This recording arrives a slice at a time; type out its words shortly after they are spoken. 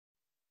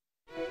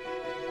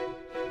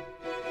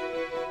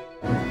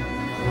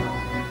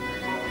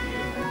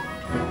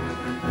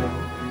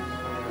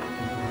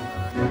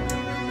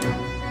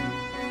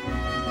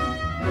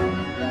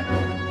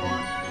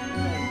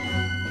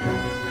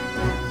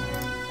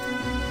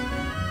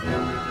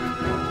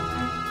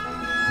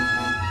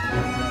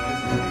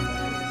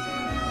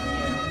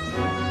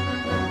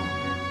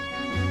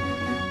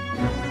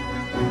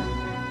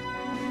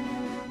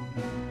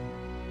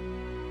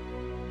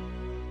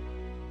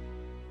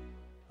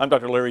I'm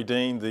Dr. Larry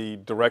Dean, the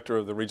Director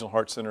of the Regional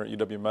Heart Center at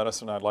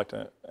UW-Medicine. I'd like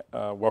to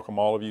welcome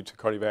all of you to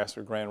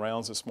Cardiovascular Grand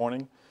Rounds this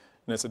morning.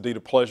 And it's indeed a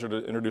pleasure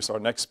to introduce our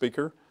next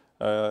speaker,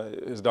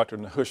 is Dr.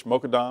 Nahush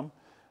Mokadam.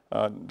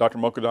 Dr.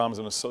 Mokadam is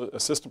an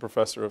assistant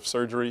professor of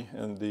surgery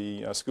in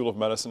the School of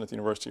Medicine at the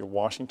University of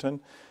Washington.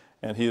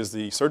 And he is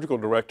the surgical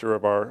director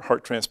of our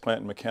heart transplant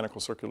and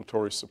mechanical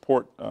circulatory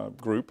support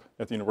group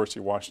at the University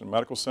of Washington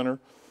Medical Center.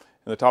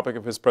 And the topic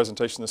of his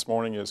presentation this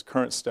morning is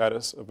current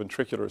status of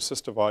ventricular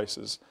assist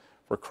devices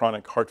for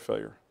chronic heart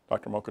failure.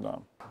 Dr.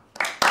 Mokadam.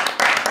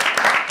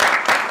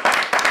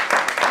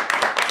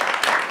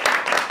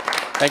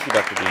 Thank you,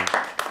 Dr. Dean.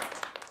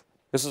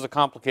 This is a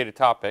complicated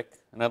topic,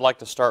 and I'd like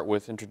to start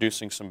with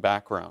introducing some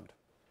background.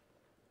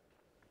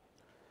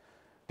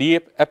 The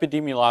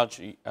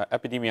epidemiology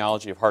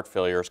of heart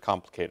failure is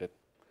complicated.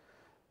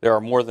 There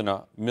are more than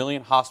 1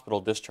 million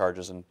hospital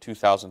discharges in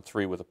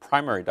 2003 with a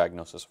primary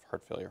diagnosis of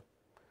heart failure.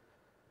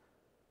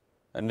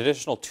 An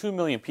additional 2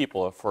 million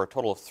people, for a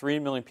total of 3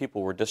 million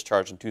people, were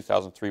discharged in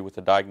 2003 with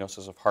a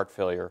diagnosis of heart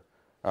failure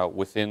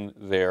within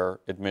their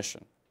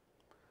admission.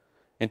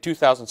 In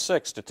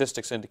 2006,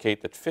 statistics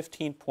indicate that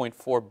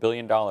 $15.4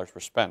 billion were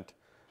spent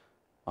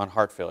on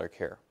heart failure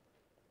care.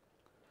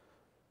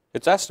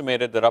 It's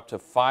estimated that up to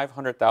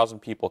 500,000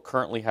 people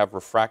currently have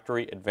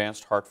refractory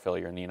advanced heart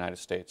failure in the United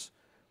States,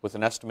 with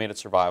an estimated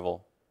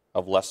survival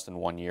of less than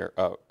 1 year,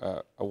 a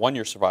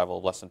 1-year survival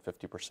of less than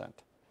 50%.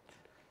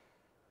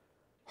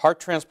 Heart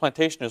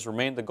transplantation has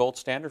remained the gold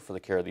standard for the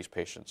care of these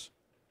patients.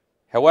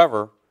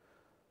 However,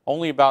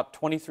 only about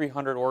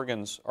 2,300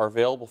 organs are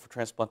available for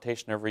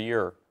transplantation every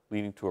year,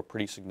 leading to a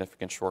pretty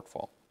significant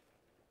shortfall.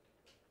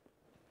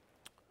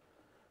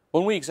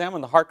 When we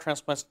examine the heart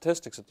transplant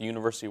statistics at the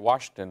University of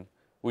Washington,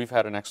 we've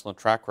had an excellent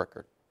track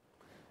record.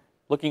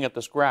 Looking at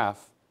this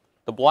graph,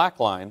 the black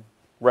line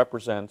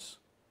represents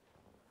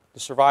the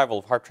survival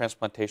of heart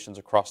transplantations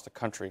across the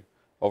country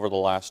over the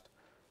last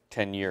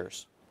 10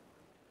 years.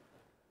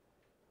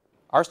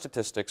 Our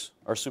statistics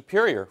are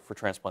superior for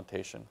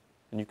transplantation,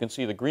 and you can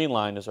see the green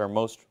line is our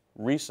most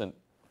recent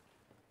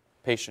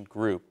patient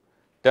group,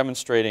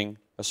 demonstrating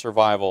a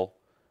survival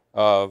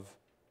of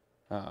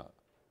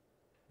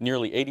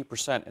nearly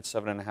 80% at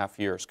 7.5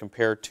 years,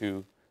 compared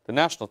to the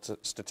national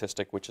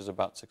statistic, which is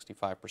about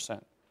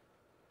 65%.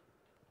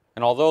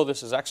 And although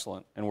this is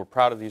excellent, and we're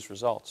proud of these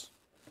results,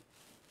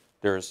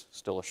 there is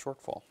still a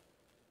shortfall.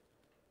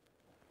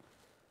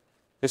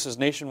 This is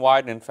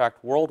nationwide and, in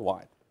fact,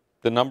 worldwide.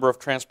 The number of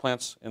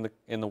transplants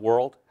in the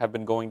world have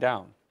been going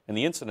down, and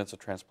the incidence of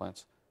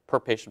transplants per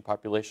patient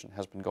population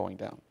has been going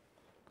down.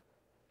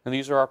 And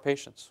these are our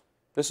patients.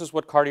 This is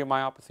what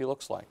cardiomyopathy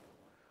looks like.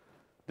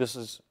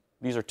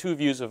 These are two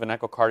views of an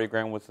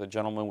echocardiogram with a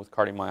gentleman with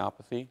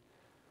cardiomyopathy.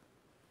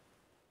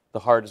 The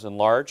heart is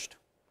enlarged,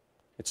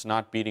 it's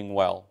not beating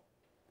well,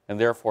 and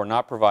therefore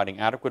not providing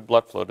adequate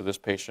blood flow to this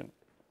patient.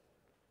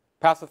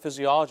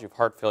 Pathophysiology of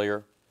heart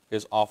failure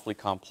is awfully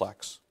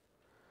complex.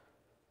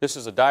 This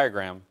is a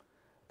diagram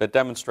that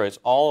demonstrates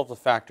all of the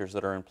factors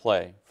that are in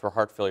play for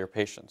heart failure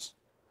patients.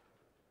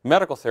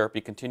 Medical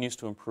therapy continues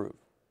to improve.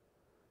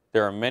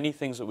 There are many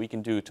things that we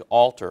can do to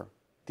alter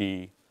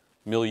the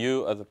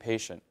milieu of the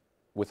patient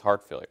with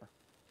heart failure.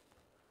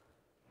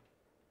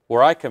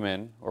 Where I come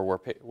in, or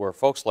where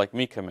folks like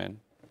me come in,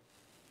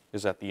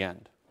 is at the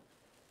end.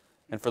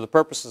 And for the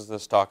purposes of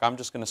this talk, I'm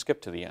just going to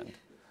skip to the end,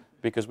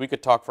 because we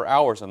could talk for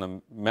hours on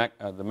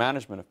the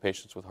management of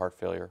patients with heart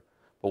failure,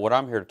 but what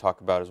I'm here to talk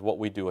about is what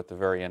we do at the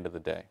very end of the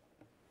day.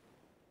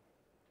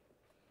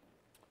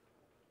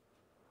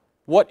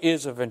 What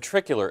is a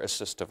ventricular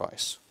assist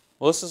device?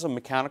 Well, this is a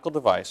mechanical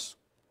device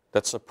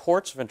that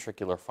supports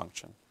ventricular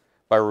function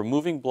by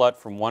removing blood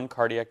from one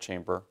cardiac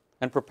chamber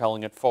and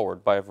propelling it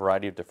forward by a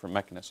variety of different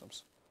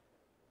mechanisms.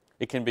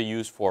 It can be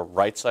used for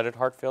right-sided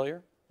heart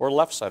failure or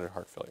left-sided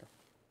heart failure.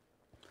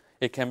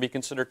 It can be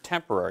considered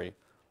temporary,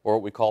 or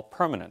what we call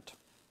permanent.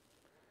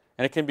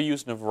 And it can be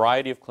used in a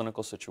variety of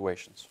clinical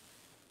situations.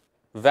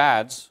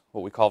 VADs,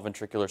 what we call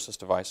ventricular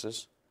assist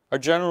devices, are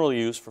generally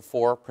used for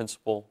 4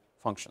 principal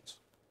functions.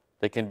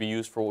 They can be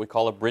used for what we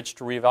call a bridge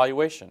to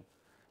reevaluation.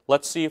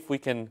 Let's see if we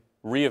can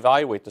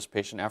reevaluate this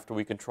patient after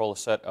we control a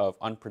set of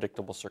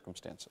unpredictable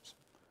circumstances.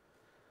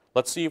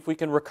 Let's see if we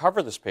can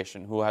recover this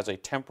patient who has a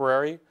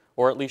temporary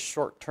or at least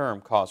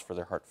short-term cause for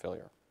their heart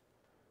failure.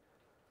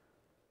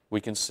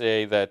 We can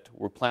say that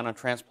we plan on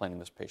transplanting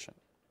this patient,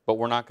 but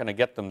we're not going to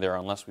get them there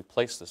unless we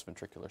place this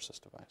ventricular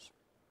assist device.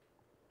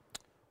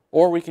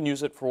 Or we can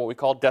use it for what we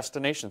call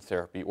destination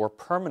therapy or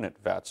permanent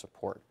VAD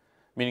support,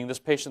 meaning this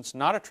patient's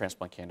not a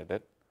transplant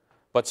candidate,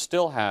 but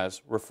still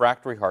has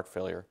refractory heart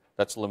failure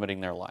that's limiting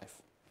their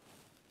life.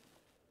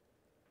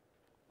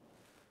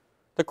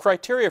 The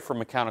criteria for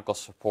mechanical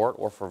support,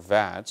 or for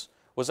VADs,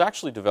 was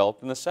actually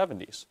developed in the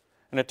 70s,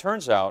 and it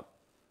turns out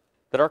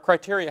that our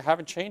criteria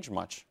haven't changed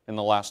much in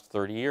the last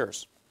 30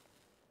 years.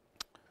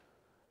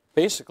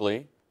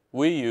 Basically,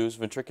 we use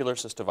ventricular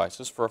assist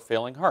devices for a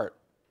failing heart.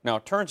 Now,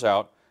 it turns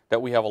out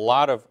that we have a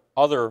lot of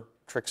other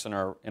tricks in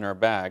our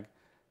bag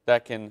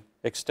that can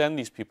extend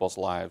these people's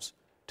lives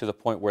to the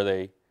point where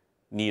they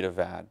need a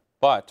VAD.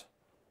 But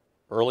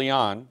early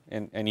on,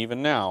 and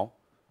even now,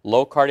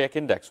 low cardiac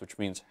index, which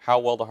means how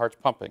well the heart's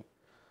pumping,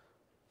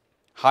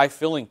 high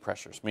filling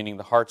pressures, meaning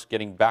the heart's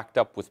getting backed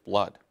up with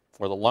blood,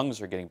 or the lungs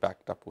are getting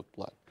backed up with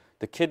blood,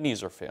 the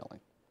kidneys are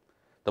failing,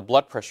 the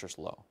blood pressure's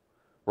low,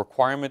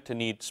 requirement to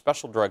need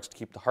special drugs to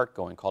keep the heart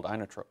going called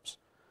inotropes.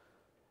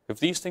 If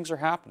these things are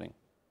happening,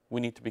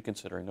 we need to be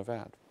considering a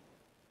VAD.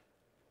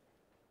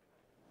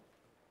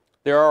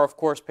 There are, of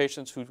course,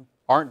 patients who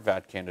aren't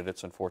VAD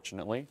candidates,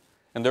 unfortunately,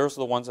 and those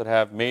are the ones that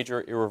have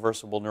major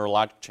irreversible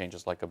neurologic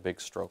changes like a big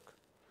stroke,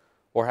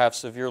 or have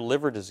severe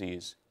liver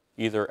disease,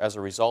 either as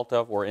a result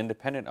of or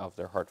independent of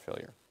their heart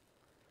failure.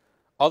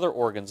 Other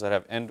organs that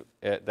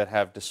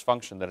have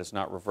dysfunction that is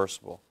not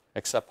reversible,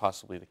 except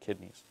possibly the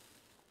kidneys.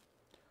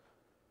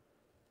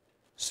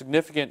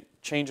 Significant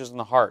changes in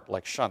the heart,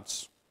 like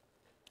shunts,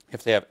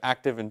 if they have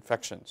active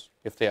infections,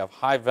 if they have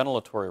high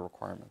ventilatory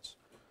requirements,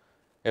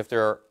 if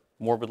they're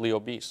morbidly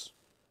obese,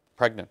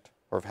 pregnant,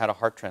 or have had a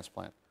heart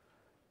transplant,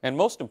 and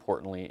most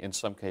importantly, in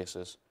some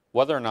cases,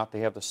 whether or not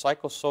they have the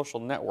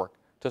psychosocial network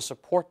to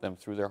support them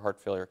through their heart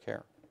failure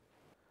care.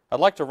 I'd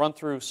like to run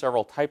through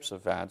several types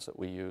of VADs that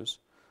we use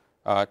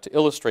to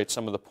illustrate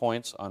some of the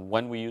points on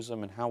when we use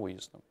them and how we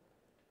use them.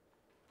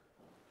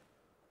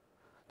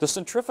 The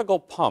centrifugal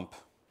pump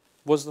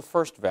was the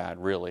first VAD,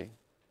 really.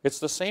 It's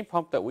the same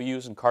pump that we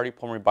use in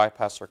cardiopulmonary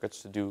bypass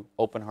circuits to do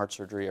open heart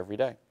surgery every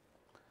day.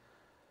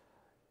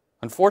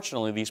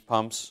 Unfortunately, these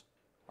pumps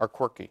are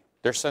quirky.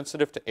 They're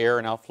sensitive to air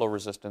and outflow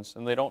resistance,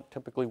 and they don't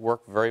typically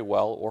work very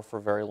well or for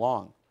very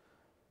long.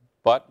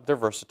 But they're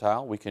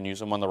versatile. We can use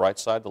them on the right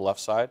side, the left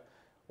side,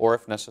 or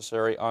if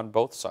necessary, on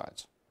both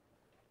sides.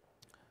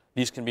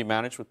 These can be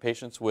managed with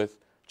patients with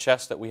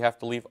chests that we have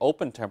to leave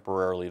open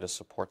temporarily to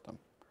support them.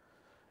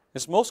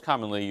 It's most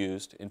commonly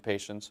used in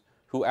patients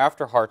who,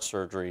 after heart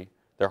surgery,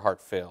 their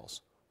heart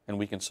fails, and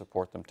we can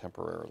support them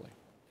temporarily.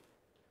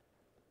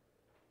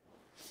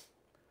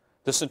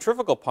 The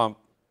centrifugal pump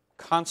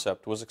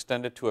concept was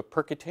extended to a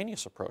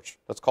percutaneous approach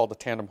that's called the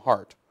tandem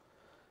heart.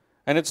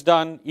 And it's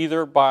done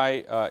either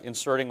by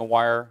inserting a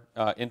wire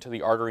into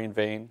the artery and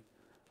vein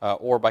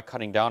or by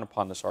cutting down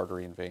upon this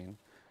artery and vein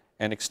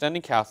and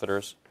extending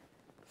catheters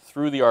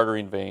through the artery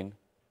and vein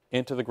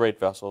into the great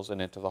vessels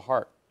and into the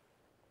heart.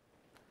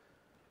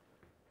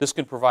 This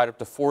can provide up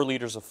to 4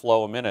 liters of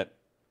flow a minute,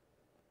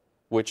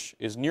 which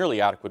is nearly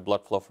adequate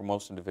blood flow for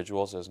most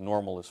individuals, as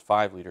normal is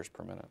 5 liters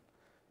per minute.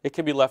 It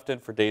can be left in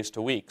for days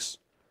to weeks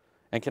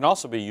and can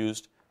also be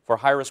used for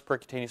high-risk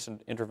percutaneous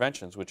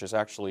interventions, which is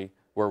actually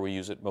where we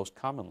use it most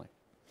commonly.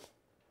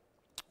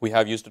 We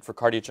have used it for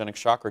cardiogenic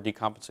shock or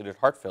decompensated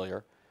heart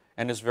failure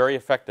and is very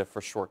effective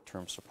for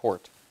short-term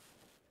support.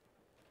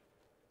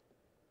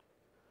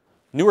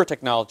 Newer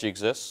technology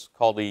exists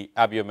called the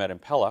Abiomed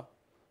Impella,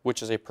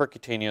 which is a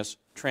percutaneous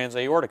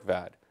transaortic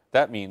VAD.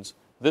 That means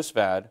this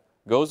VAD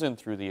goes in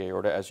through the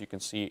aorta, as you can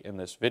see in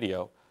this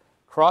video,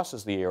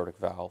 crosses the aortic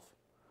valve,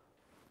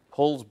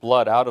 pulls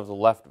blood out of the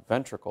left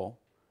ventricle,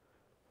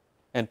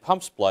 and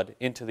pumps blood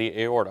into the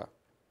aorta.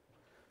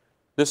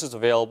 This is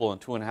available in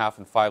 2.5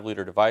 and 5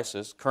 liter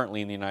devices.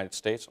 Currently in the United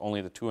States, only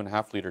the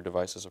 2.5 liter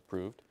device is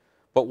approved.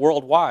 But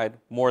worldwide,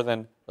 more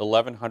than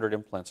 1,100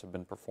 implants have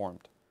been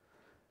performed.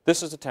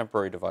 This is a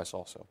temporary device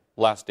also,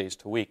 lasts days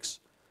to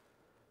weeks,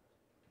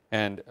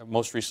 and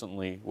most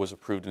recently was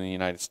approved in the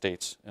United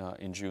States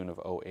in June of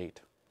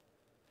 2008.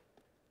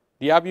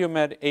 The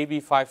Abiomed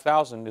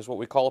AB5000 is what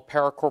we call a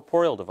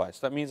paracorporeal device.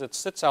 That means it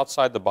sits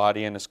outside the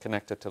body and is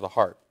connected to the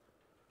heart.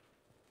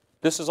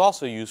 This is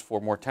also used for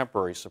more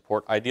temporary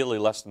support, ideally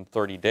less than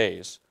 30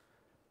 days,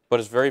 but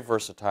is very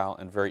versatile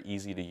and very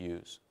easy to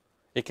use.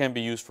 It can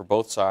be used for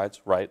both sides,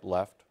 right,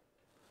 left,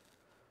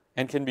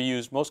 and can be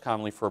used most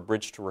commonly for a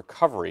bridge to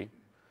recovery,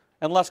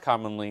 and less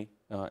commonly,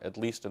 at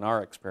least in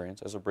our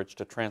experience, as a bridge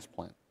to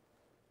transplant.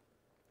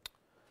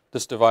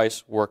 This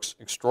device works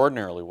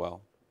extraordinarily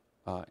well,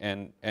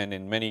 and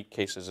in many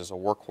cases is a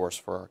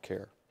workhorse for our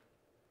care.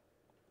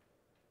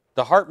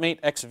 The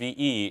HeartMate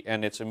XVE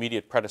and its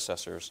immediate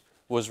predecessors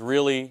was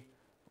really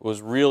the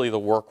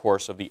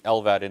workhorse of the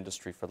LVAD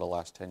industry for the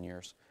last 10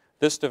 years.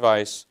 This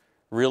device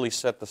really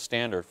set the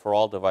standard for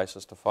all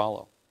devices to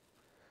follow.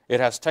 It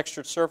has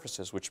textured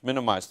surfaces which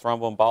minimize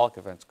thromboembolic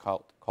events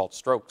called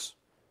strokes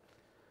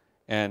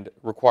and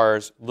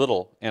requires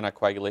little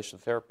anticoagulation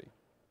therapy.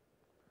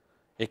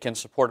 It can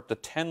support up to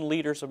 10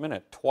 liters a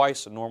minute,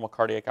 twice a normal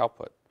cardiac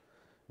output,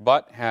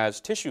 but has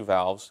tissue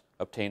valves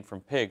obtained from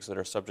pigs that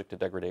are subject to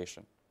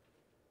degradation.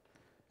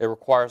 It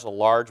requires a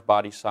large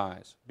body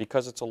size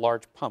because it's a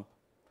large pump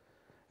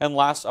and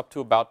lasts up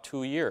to about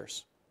 2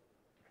 years.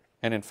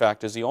 And in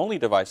fact is the only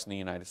device in the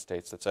United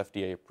States that's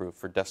FDA approved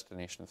for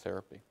destination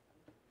therapy.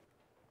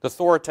 The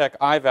Thoratec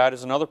iVAD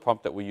is another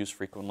pump that we use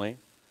frequently.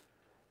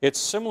 It's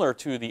similar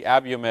to the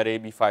Abiomed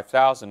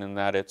AB5000 in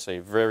that it's a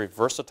very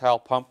versatile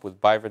pump with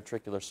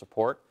biventricular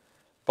support,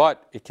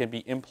 but it can be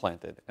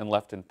implanted and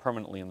left in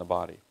permanently in the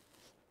body,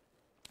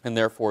 and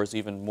therefore is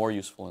even more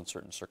useful in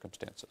certain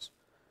circumstances.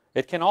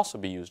 It can also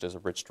be used as a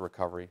bridge to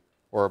recovery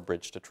or a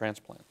bridge to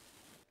transplant.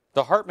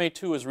 The HeartMate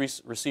 2 has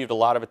received a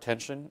lot of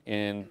attention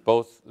in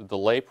both the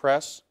lay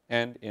press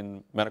and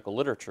in medical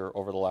literature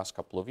over the last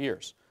couple of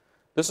years.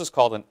 This is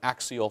called an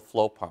axial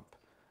flow pump.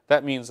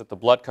 That means that the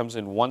blood comes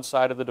in one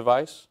side of the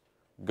device,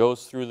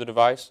 goes through the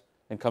device,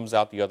 and comes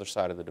out the other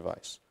side of the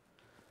device.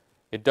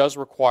 It does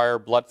require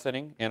blood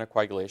thinning,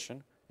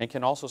 anticoagulation, and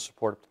can also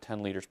support up to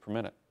 10 liters per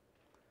minute.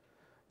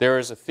 There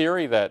is a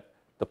theory that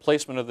the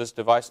placement of this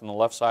device on the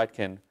left side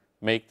can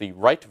make the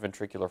right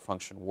ventricular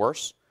function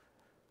worse.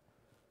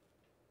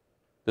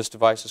 This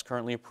device is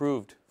currently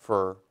approved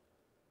for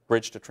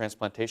bridge to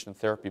transplantation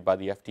therapy by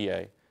the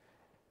FDA,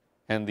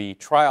 and the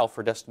trial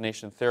for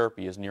destination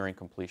therapy is nearing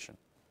completion.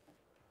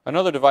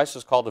 Another device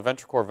is called the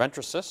Ventricular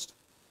Assist.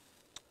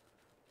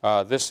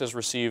 This has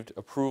received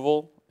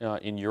approval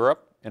in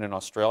Europe and in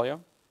Australia,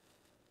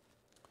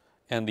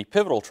 and the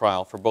pivotal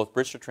trial for both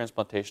bridge to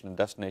transplantation and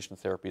destination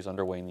therapy is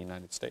underway in the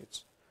United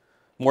States.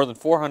 More than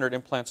 400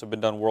 implants have been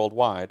done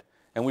worldwide,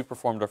 and we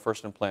performed our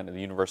first implant at the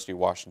University of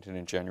Washington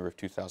in January of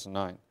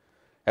 2009.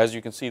 As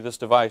you can see, this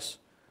device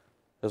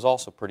is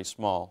also pretty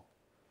small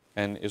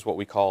and is what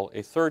we call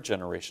a third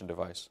generation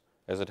device,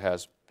 as it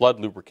has blood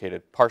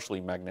lubricated,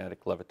 partially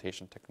magnetic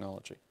levitation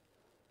technology.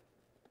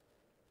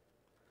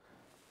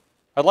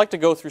 I'd like to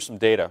go through some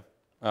data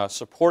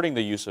supporting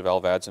the use of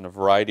LVADs in a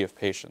variety of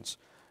patients,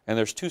 and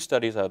there's two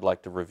studies I'd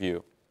like to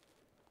review.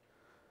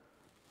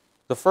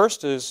 The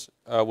first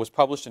was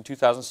published in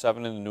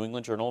 2007 in the New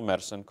England Journal of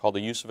Medicine, called The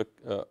Use of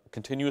a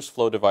Continuous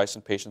Flow Device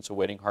in Patients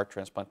Awaiting Heart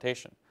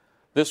Transplantation.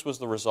 This was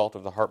the result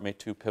of the HeartMate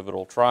 2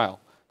 pivotal trial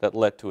that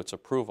led to its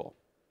approval.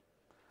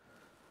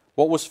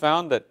 What was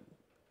found that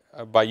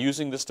by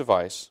using this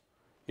device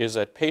is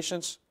that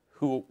patients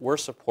who were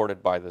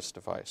supported by this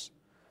device,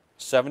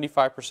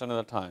 75% of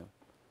the time,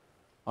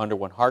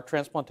 underwent heart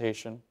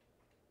transplantation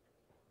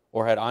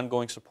or had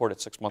ongoing support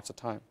at 6 months at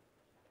a time.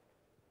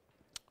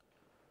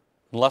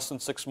 In less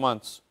than 6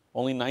 months,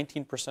 only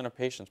 19% of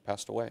patients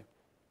passed away,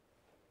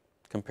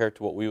 compared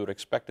to what we would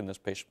expect in this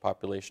patient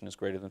population is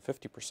greater than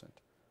 50%.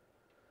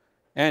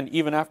 And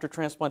even after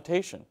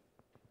transplantation,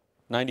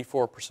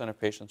 94% of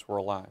patients were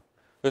alive.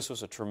 This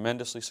was a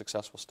tremendously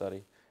successful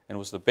study and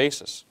was the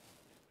basis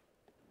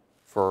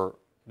for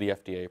the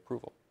FDA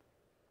approval.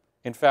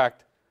 In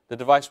fact, the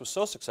device was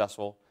so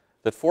successful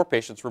that 4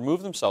 patients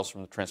removed themselves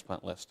from the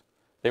transplant list.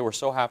 They were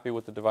so happy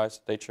with the device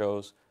that they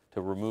chose to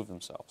remove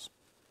themselves.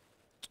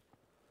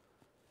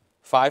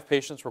 5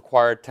 patients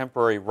required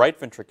temporary right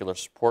ventricular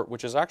support,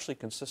 which is actually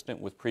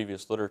consistent with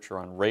previous literature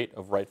on rate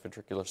of right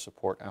ventricular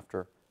support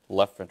after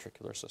left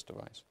ventricular assist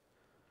device.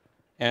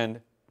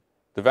 And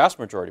the vast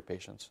majority of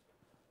patients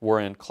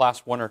were in class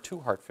 1 or 2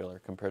 heart failure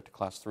compared to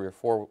class 3 or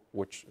 4,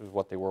 which is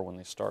what they were when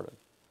they started.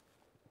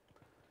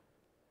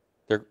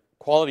 Their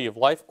quality of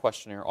life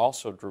questionnaire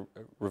also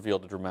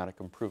revealed a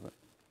dramatic improvement.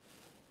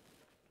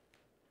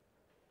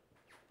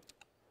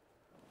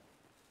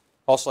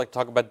 I'd also like to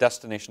talk about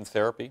destination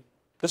therapy.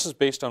 This is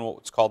based on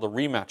what's called the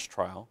REMATCH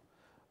trial.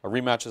 A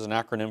REMATCH is an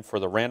acronym for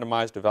the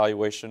Randomized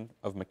Evaluation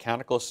of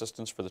Mechanical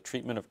Assistance for the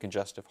Treatment of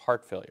Congestive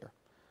Heart Failure.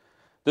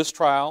 This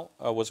trial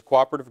was a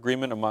cooperative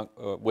agreement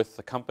with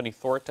the company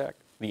Thoratec,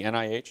 the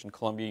NIH, and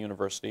Columbia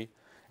University,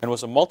 and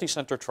was a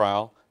multi-center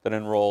trial that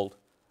enrolled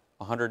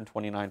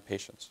 129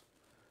 patients.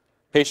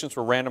 Patients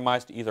were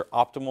randomized to either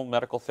optimal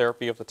medical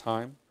therapy of the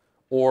time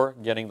or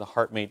getting the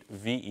HeartMate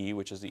VE,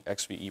 which is the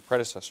XVE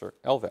predecessor,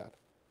 LVAD.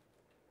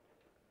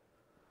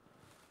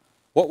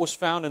 What was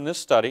found in this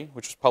study,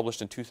 which was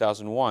published in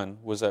 2001,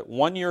 was that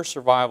 1-year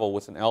survival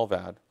with an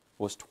LVAD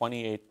was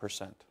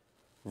 28%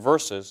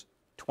 versus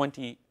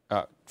 51%,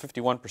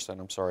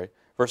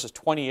 versus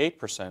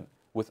 28%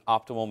 with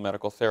optimal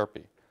medical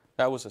therapy.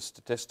 That was a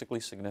statistically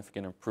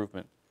significant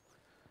improvement.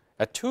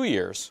 At 2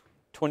 years,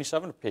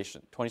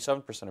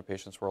 27% of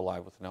patients were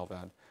alive with an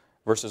LVAD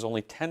versus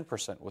only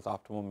 10% with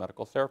optimal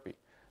medical therapy.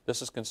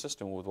 This is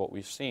consistent with what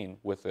we've seen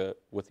with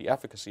the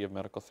efficacy of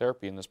medical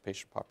therapy in this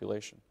patient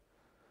population.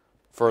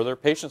 Further,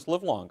 patients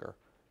live longer,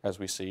 as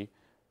we see,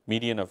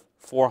 median of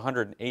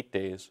 408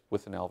 days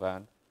with an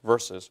LVAD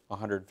versus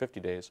 150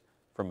 days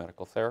for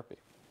medical therapy.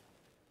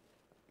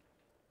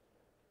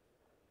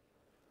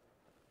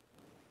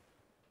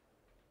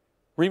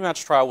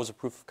 REMATCH trial was a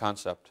proof of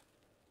concept.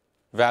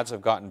 VADs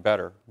have gotten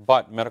better,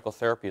 but medical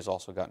therapy has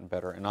also gotten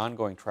better, and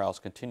ongoing trials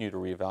continue to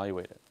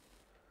reevaluate it.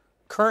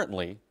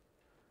 Currently,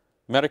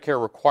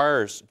 Medicare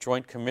requires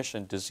Joint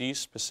Commission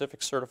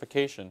disease-specific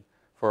certification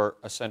for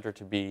a center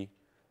to be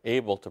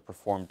able to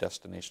perform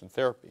destination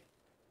therapy.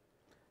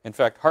 In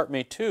fact,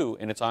 HeartMate 2,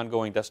 in its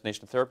ongoing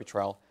destination therapy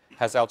trial,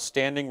 has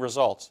outstanding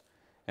results,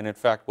 and in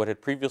fact, what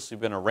had previously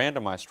been a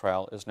randomized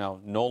trial is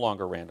now no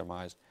longer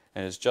randomized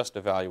and is just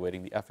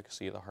evaluating the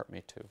efficacy of the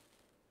HeartMate 2.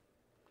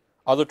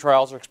 Other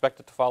trials are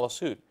expected to follow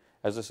suit,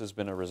 as this has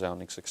been a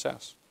resounding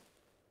success.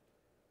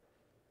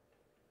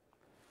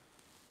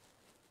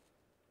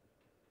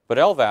 But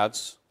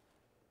LVADs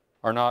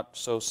are not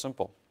so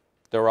simple.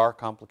 There are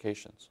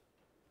complications.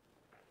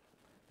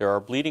 There are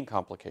bleeding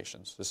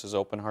complications. This is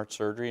open heart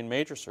surgery and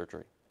major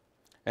surgery.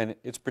 And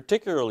it's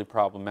particularly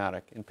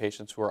problematic in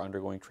patients who are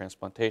undergoing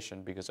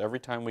transplantation because every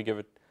time we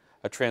give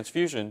a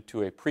transfusion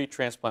to a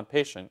pre-transplant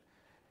patient,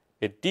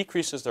 it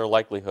decreases their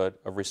likelihood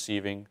of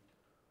receiving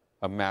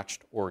a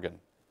matched organ.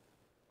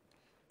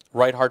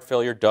 Right heart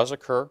failure does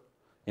occur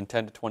in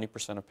 10 to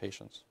 20% of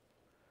patients.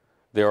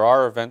 There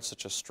are events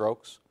such as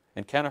strokes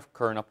and can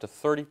occur in up to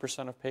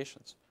 30% of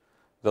patients,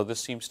 though this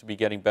seems to be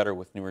getting better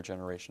with newer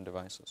generation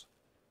devices.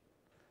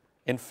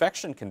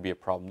 Infection can be a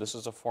problem. This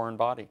is a foreign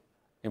body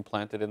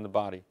implanted in the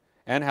body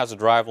and has a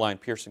drive line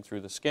piercing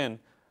through the skin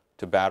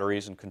to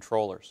batteries and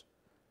controllers.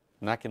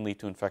 And that can lead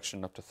to infection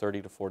in up to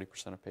 30 to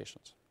 40% of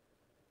patients.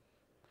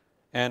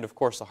 And of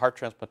course, the heart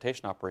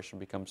transplantation operation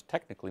becomes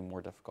technically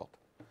more difficult,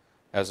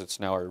 as it's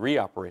now a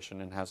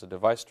reoperation and has a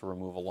device to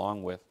remove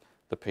along with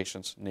the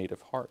patient's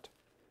native heart.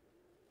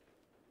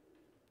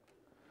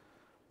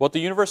 Well, at the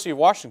University of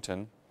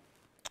Washington,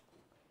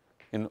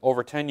 in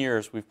over 10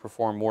 years, we've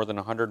performed more than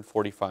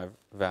 145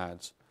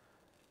 VADs.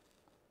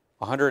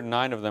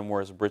 109 of them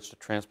were as a bridge to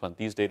transplant.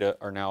 These data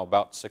are now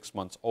about 6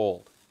 months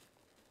old.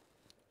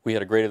 We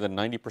had a greater than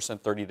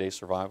 90% 30-day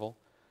survival,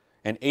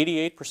 and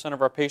 88%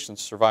 of our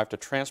patients survived to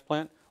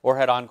transplant or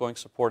had ongoing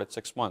support at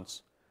 6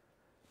 months,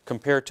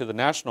 compared to the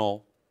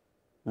national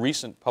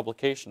recent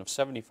publication of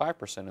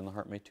 75% in the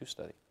HeartMate 2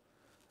 study.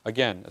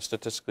 Again, a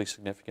statistically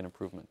significant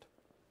improvement.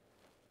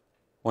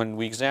 When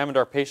we examined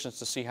our patients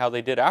to see how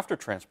they did after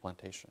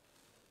transplantation,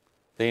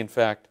 they in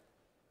fact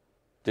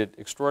did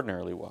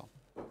extraordinarily well.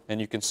 And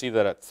you can see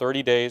that at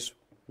 30 days,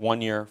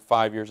 1 year,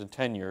 5 years, and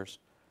 10 years,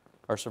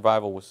 our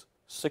survival was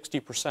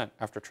 60%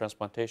 after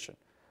transplantation.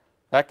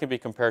 That can be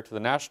compared to the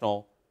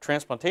national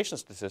transplantation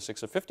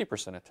statistics of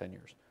 50% at 10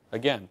 years.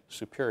 Again,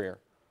 superior.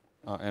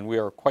 And we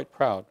are quite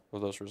proud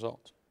of those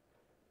results.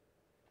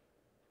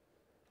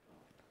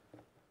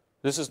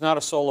 This is not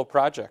a solo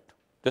project.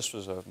 This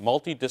was a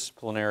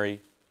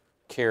multidisciplinary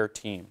care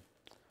team.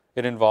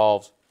 It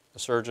involves a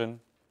surgeon,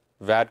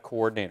 VAD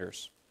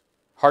coordinators,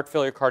 heart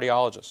failure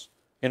cardiologists,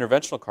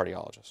 interventional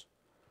cardiologists,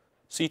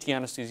 CT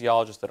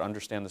anesthesiologists that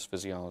understand this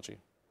physiology,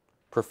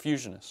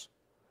 perfusionists,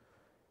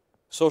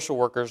 social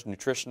workers,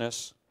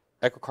 nutritionists,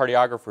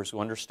 echocardiographers who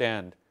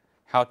understand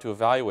how to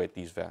evaluate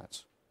these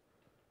VADs,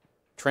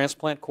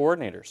 transplant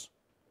coordinators,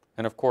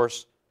 and of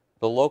course,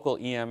 the local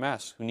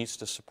EMS who needs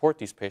to support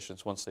these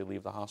patients once they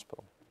leave the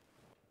hospital.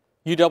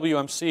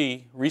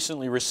 UWMC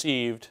recently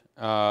received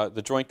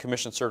the Joint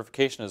Commission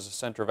certification as a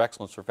Center of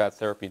Excellence for VAD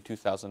Therapy in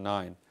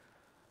 2009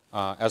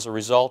 as a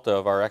result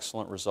of our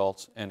excellent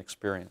results and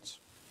experience.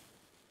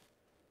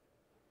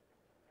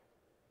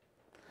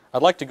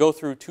 I'd like to go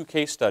through 2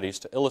 case studies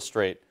to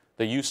illustrate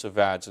the use of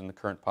VADs in the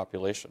current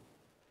population.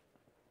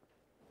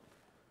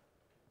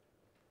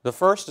 The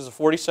first is a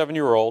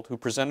 47-year-old who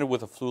presented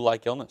with a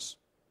flu-like illness.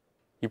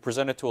 He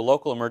presented to a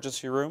local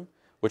emergency room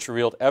which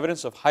revealed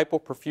evidence of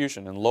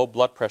hypoperfusion and low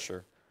blood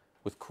pressure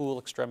with cool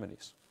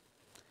extremities.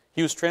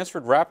 He was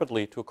transferred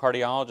rapidly to a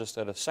cardiologist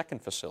at a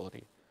second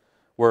facility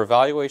where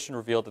evaluation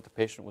revealed that the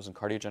patient was in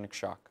cardiogenic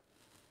shock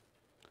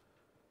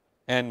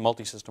and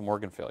multisystem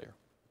organ failure.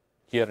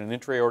 He had an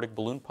intra-aortic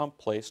balloon pump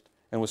placed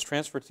and was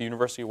transferred to the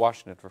University of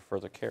Washington for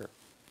further care.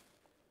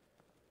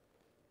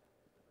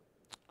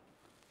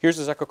 Here's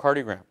his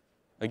echocardiogram.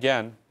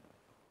 Again,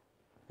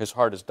 his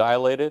heart is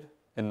dilated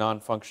and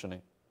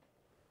non-functioning.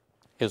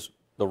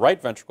 The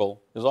right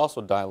ventricle is also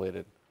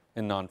dilated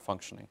and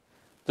non-functioning.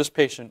 This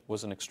patient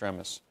was an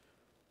extremis.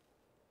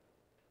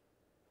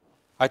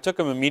 I took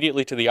him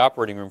immediately to the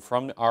operating room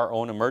from our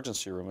own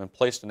emergency room and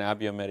placed an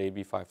Abiomed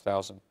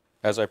AB5000.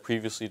 As I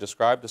previously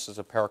described, this is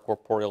a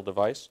paracorporeal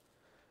device.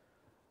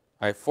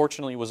 I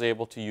fortunately was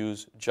able to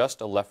use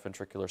just a left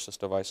ventricular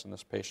assist device in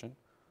this patient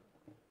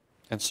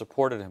and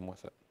supported him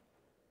with it.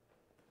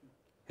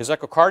 His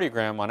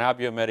echocardiogram on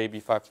Abiomed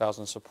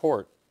AB5000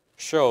 support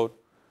showed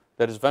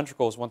that his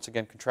ventricle was once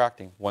again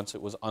contracting once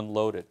it was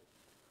unloaded.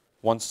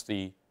 Once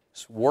the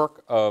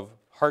work of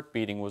heart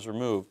beating was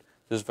removed,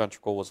 this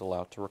ventricle was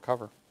allowed to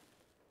recover.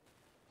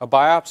 A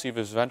biopsy of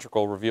his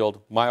ventricle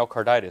revealed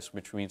myocarditis,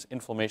 which means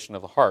inflammation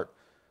of the heart,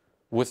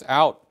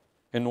 without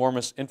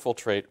enormous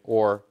infiltrate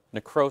or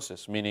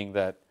necrosis, meaning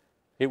that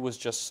it was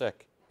just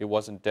sick, it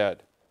wasn't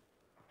dead.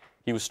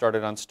 He was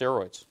started on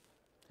steroids,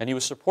 and he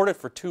was supported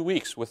for 2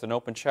 weeks with an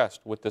open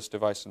chest with this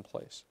device in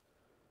place.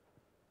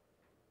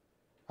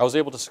 I was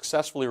able to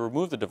successfully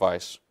remove the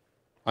device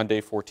on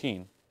day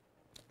 14,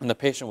 and the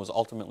patient was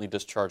ultimately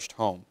discharged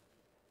home.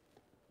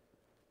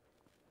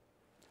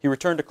 He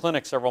returned to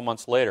clinic several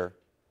months later,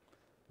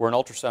 where an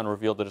ultrasound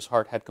revealed that his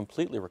heart had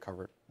completely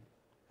recovered,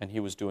 and he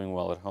was doing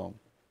well at home.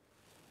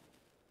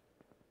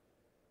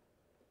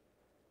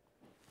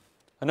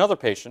 Another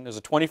patient is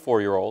a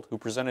 24-year-old who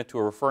presented to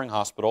a referring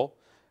hospital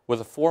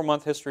with a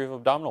 4-month history of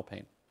abdominal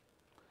pain.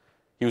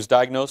 He was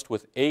diagnosed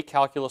with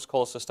acalculous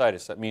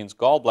cholecystitis. That means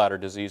gallbladder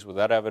disease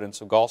without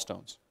evidence of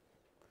gallstones.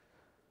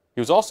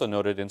 He was also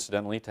noted,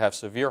 incidentally, to have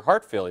severe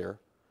heart failure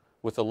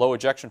with a low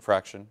ejection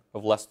fraction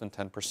of less than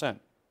 10%.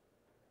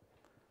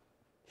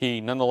 He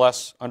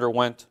nonetheless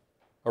underwent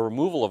a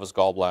removal of his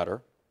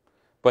gallbladder,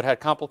 but had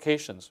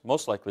complications,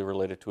 most likely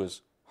related to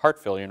his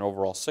heart failure and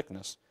overall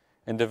sickness,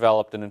 and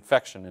developed an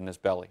infection in his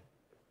belly.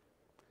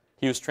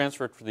 He was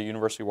transferred to the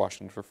University of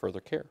Washington for further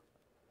care.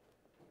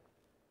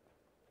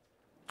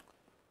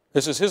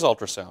 This is his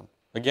ultrasound.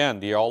 Again,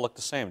 they all look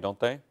the same, don't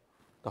they?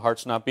 The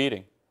heart's not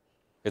beating.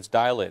 It's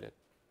dilated.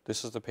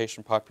 This is the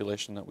patient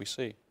population that we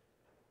see.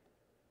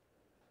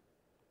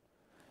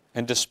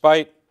 And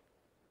despite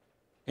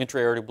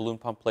intra-aortic balloon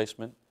pump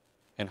placement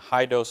and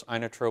high-dose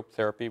inotrope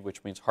therapy,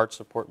 which means heart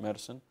support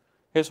medicine,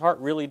 his heart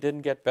really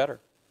didn't get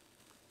better.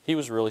 He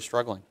was really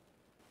struggling.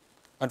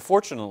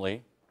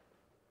 Unfortunately,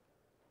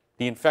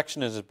 the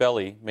infection in his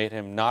belly made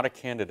him not a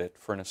candidate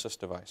for an assist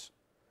device.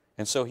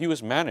 And so he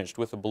was managed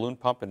with a balloon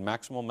pump and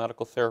maximal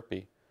medical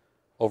therapy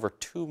over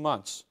 2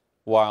 months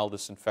while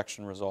this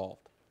infection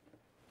resolved.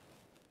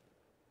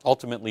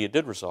 Ultimately, it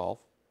did resolve,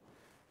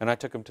 and I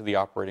took him to the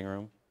operating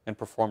room and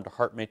performed a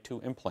HeartMate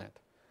 2 implant.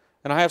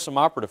 And I have some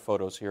operative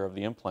photos here of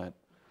the implant.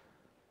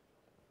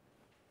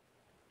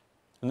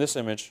 In this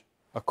image,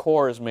 a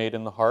core is made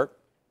in the heart,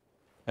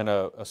 and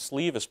a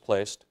sleeve is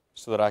placed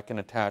so that I can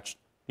attach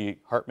the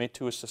HeartMate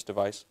 2 assist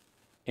device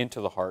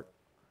into the heart.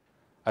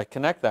 I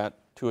connect that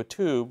to a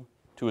tube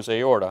to his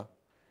aorta,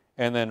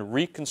 and then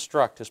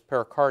reconstruct his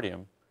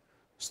pericardium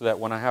so that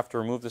when I have to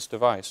remove this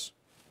device,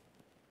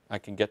 I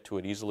can get to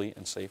it easily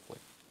and safely.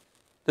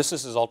 This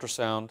is his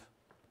ultrasound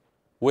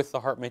with the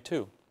HeartMate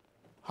 2.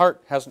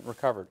 Heart hasn't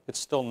recovered. It's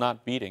still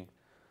not beating,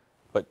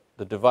 but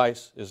the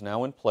device is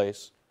now in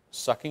place,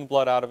 sucking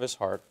blood out of his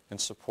heart and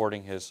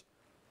supporting his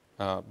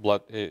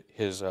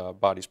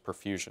body's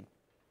perfusion.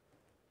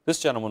 This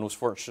gentleman was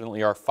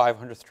fortunately our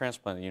 500th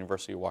transplant at the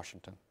University of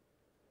Washington.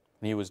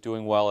 And he was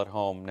doing well at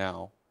home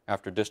now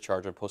after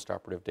discharge on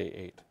postoperative day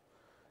 8.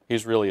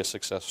 He's really a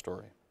success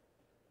story.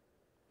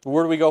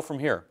 Where do we go from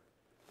here?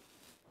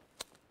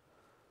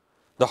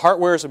 The heart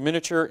wears a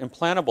miniature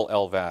implantable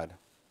LVAD.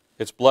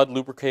 It's blood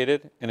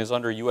lubricated and is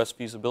under U.S.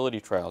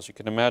 feasibility trials. You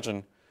can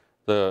imagine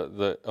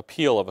the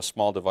appeal of a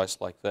small device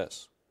like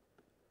this.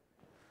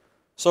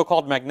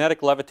 So-called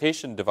magnetic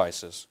levitation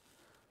devices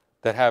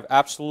that have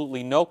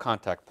absolutely no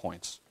contact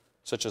points,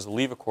 such as the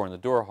levicore and the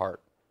DuraHeart,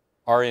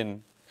 are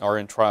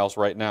in trials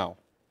right now.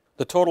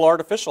 The total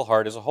artificial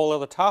heart is a whole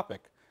other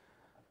topic.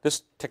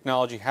 This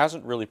technology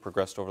hasn't really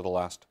progressed over the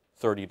last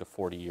 30 to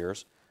 40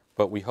 years,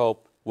 but we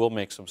hope will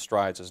make some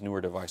strides as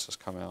newer devices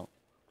come out.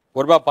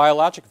 What about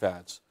biologic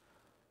VADs?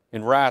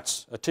 In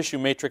rats, a tissue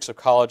matrix of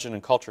collagen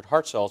and cultured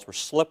heart cells were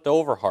slipped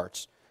over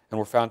hearts and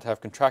were found to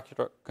have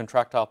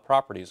contractile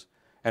properties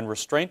and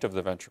restraint of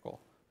the ventricle.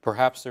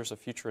 Perhaps there's a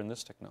future in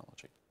this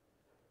technology.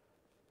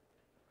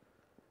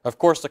 Of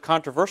course, the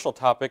controversial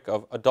topic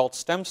of adult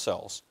stem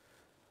cells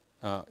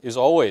is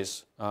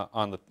always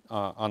on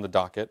the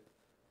docket,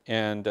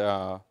 and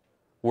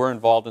we're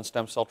involved in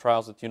stem cell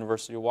trials at the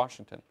University of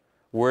Washington.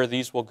 Where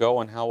these will go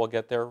and how we'll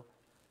get there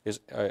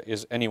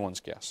is anyone's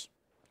guess.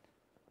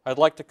 I'd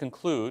like to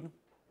conclude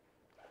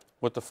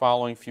with the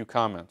following few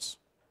comments.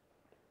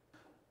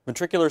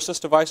 Ventricular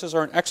assist devices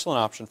are an excellent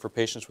option for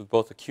patients with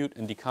both acute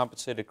and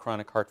decompensated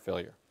chronic heart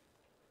failure.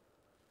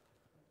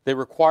 They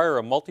require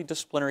a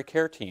multidisciplinary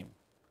care team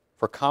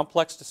for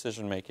complex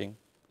decision-making,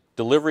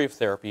 delivery of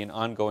therapy, and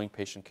ongoing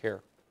patient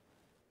care.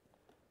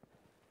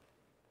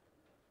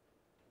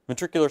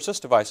 Ventricular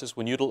assist devices,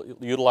 when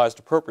utilized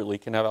appropriately,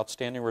 can have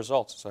outstanding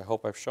results, as I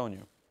hope I've shown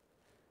you.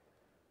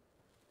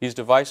 These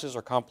devices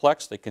are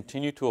complex, they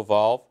continue to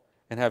evolve,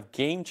 and have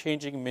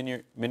game-changing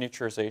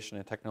miniaturization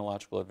and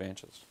technological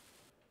advances.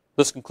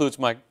 This concludes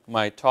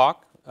my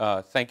talk.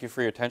 Thank you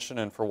for your attention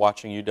and for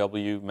watching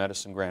UW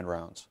Medicine Grand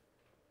Rounds.